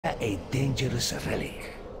a dangerous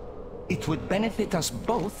relic. It would benefit us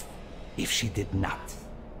both if she did not.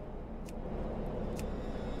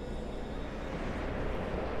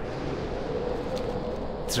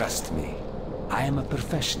 Trust me, I am a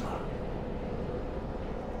professional.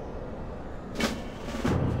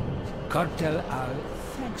 Cartel Au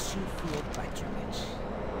thanks you for your patronage.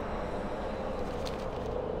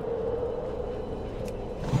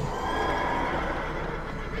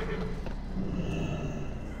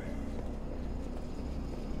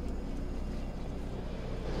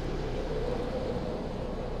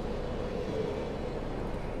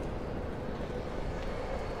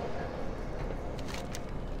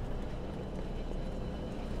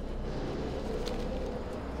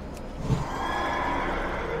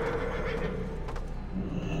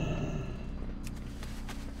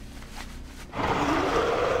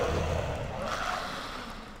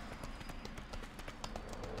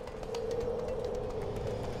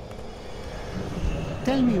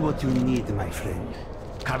 Tell me what you need, my friend.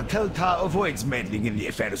 Cartel Ta avoids meddling in the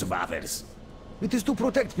affairs of others. It is to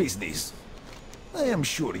protect business. I am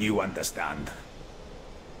sure you understand.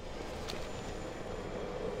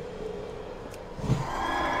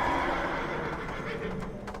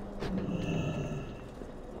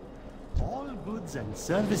 All goods and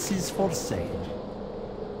services for sale.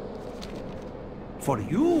 For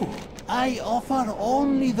you, I offer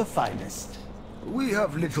only the finest. We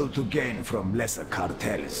have little to gain from lesser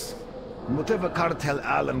cartels. Whatever Cartel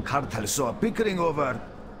Au and Cartel Zo are bickering over,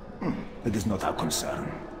 it is not our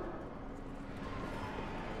concern.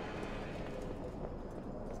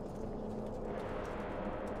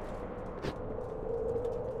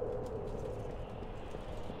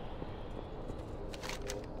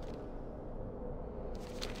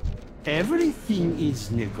 Everything is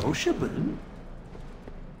negotiable.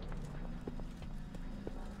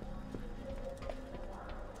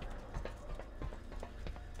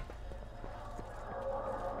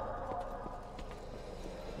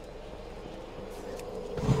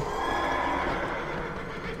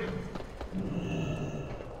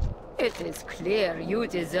 It is clear you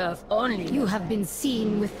deserve only... You have been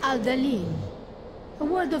seen with Aldalin. A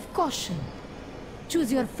word of caution.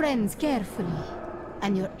 Choose your friends carefully,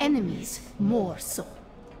 and your enemies more so.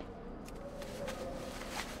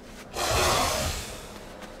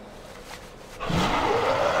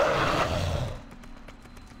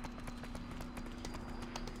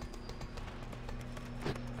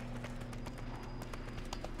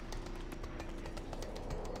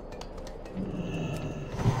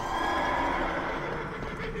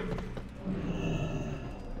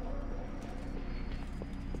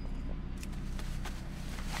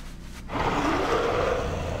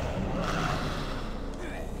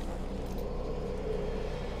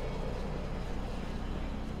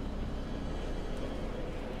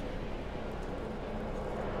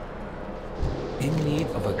 In need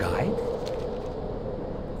of a guide?